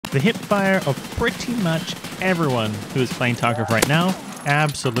The hipfire of pretty much everyone who is playing Tarkov right now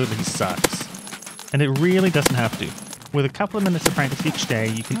absolutely sucks. And it really doesn't have to. With a couple of minutes of practice each day,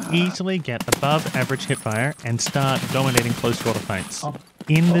 you can easily get above average hipfire and start dominating close quarter fights.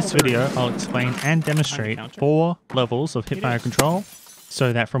 In this video, I'll explain and demonstrate 4 levels of hipfire control,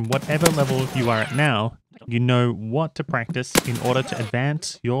 so that from whatever level you are at now, you know what to practice in order to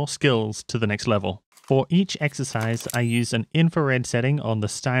advance your skills to the next level. For each exercise, I use an infrared setting on the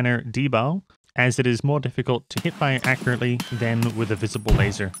Steiner D-bar, as it is more difficult to hipfire accurately than with a visible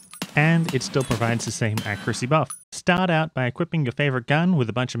laser. And it still provides the same accuracy buff. Start out by equipping your favorite gun with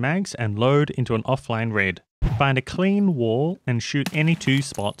a bunch of mags and load into an offline raid. Find a clean wall and shoot any 2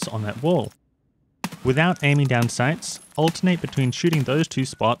 spots on that wall. Without aiming down sights, alternate between shooting those 2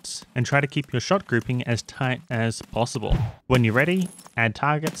 spots and try to keep your shot grouping as tight as possible. When you're ready, add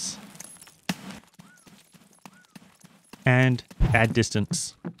targets and add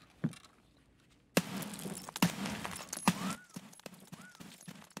distance.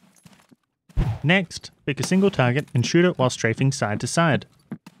 Next, pick a single target and shoot it while strafing side to side.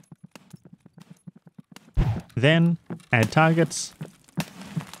 Then, add targets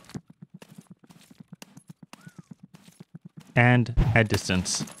and add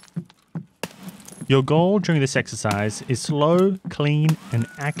distance. Your goal during this exercise is slow, clean, and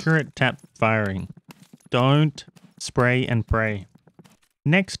accurate tap firing. Don't spray and pray.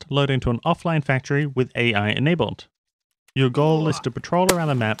 Next, load into an offline factory with AI enabled. Your goal is to patrol around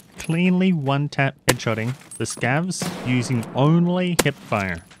the map, cleanly one-tap headshotting the scavs using only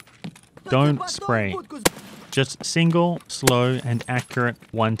hipfire. Don't spray. Just single, slow, and accurate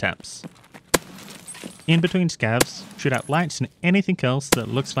one-taps. In between scavs, shoot out lights and anything else that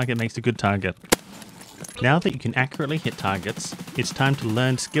looks like it makes a good target. Now that you can accurately hit targets, it's time to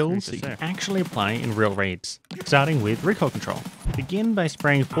learn skills that you can actually apply in real raids, starting with recoil control. Begin by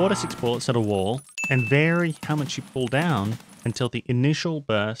spraying 4 to 6 bullets at a wall, and vary how much you pull down until the initial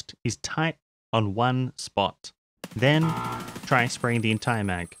burst is tight on one spot. Then, try spraying the entire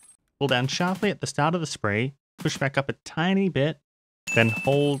mag. Pull down sharply at the start of the spray, push back up a tiny bit, then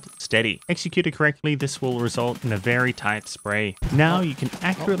hold steady. Executed correctly, this will result in a very tight spray. Now you can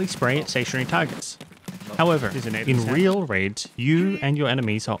accurately spray at stationary targets. However, in real raids, you and your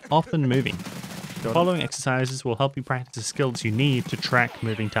enemies are often moving. The following exercises will help you practice the skills you need to track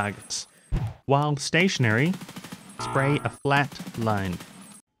moving targets. While stationary, spray a flat line.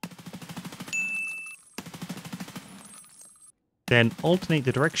 Then alternate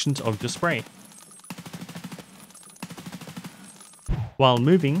the directions of your spray. While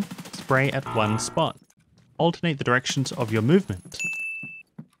moving, spray at one spot. Alternate the directions of your movement.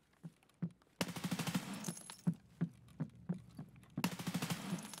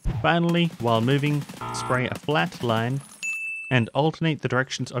 Finally, while moving, spray a flat line and alternate the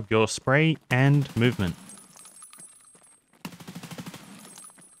directions of your spray and movement.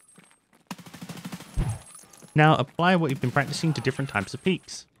 Now apply what you've been practicing to different types of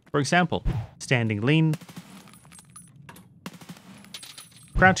peaks. For example, standing lean,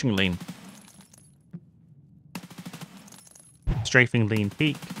 crouching lean, strafing lean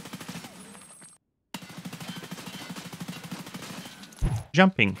peak,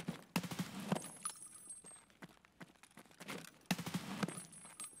 jumping,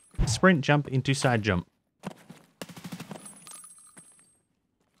 sprint jump into side jump.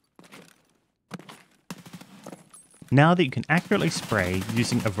 Now that you can accurately spray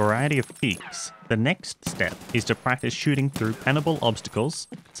using a variety of peaks, the next step is to practice shooting through pennable obstacles,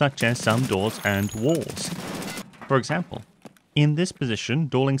 such as some doors and walls. For example, in this position,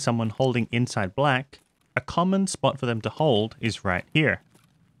 dueling someone holding inside black, a common spot for them to hold is right here.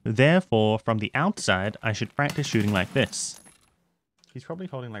 Therefore, from the outside, I should practice shooting like this. He's probably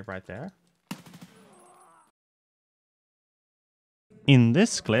holding like right there. In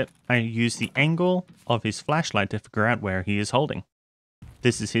this clip, I use the angle of his flashlight to figure out where he is holding.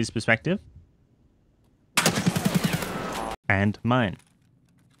 This is his perspective. And mine.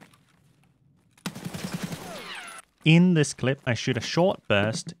 In this clip, I shoot a short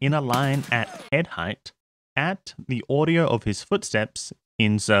burst in a line at head height at the audio of his footsteps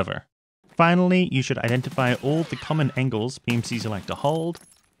in server. Finally, you should identify all the common angles PMCs like to hold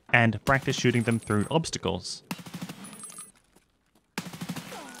and practice shooting them through obstacles.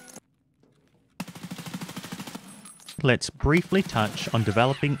 Let's briefly touch on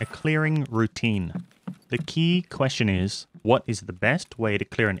developing a clearing routine. The key question is, what is the best way to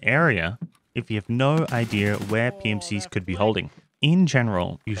clear an area if you have no idea where PMCs could be holding? In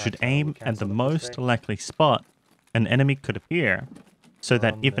general, you should aim at the most likely spot an enemy could appear, so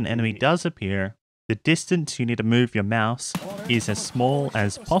that if an enemy does appear, The distance you need to move your mouse is as small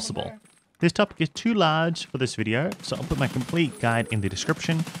as possible. This topic is too large for this video, so I'll put my complete guide in the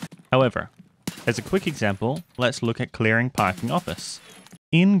description. However, as a quick example, let's look at clearing parking office.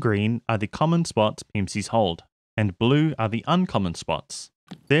 In green are the common spots PMCs hold, and blue are the uncommon spots.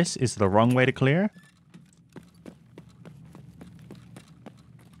 This is the wrong way to clear.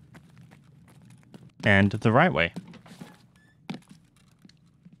 And the right way.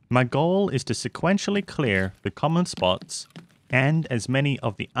 My goal is to sequentially clear the common spots and as many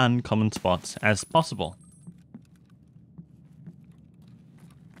of the uncommon spots as possible.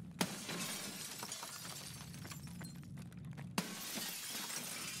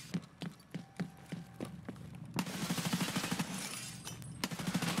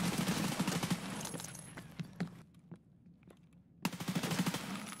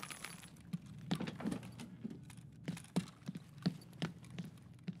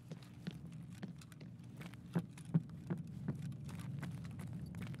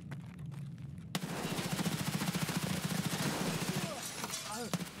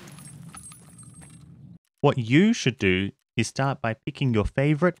 What you should do is start by picking your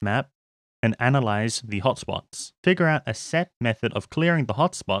favorite map and analyze the hotspots. Figure out a set method of clearing the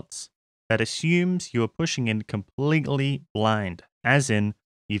hotspots that assumes you are pushing in completely blind, as in,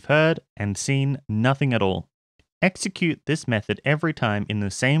 you've heard and seen nothing at all. Execute this method every time in the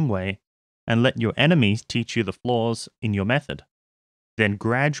same way and let your enemies teach you the flaws in your method. Then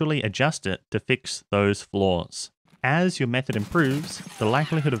gradually adjust it to fix those flaws. As your method improves, the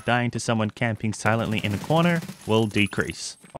likelihood of dying to someone camping silently in a corner will decrease.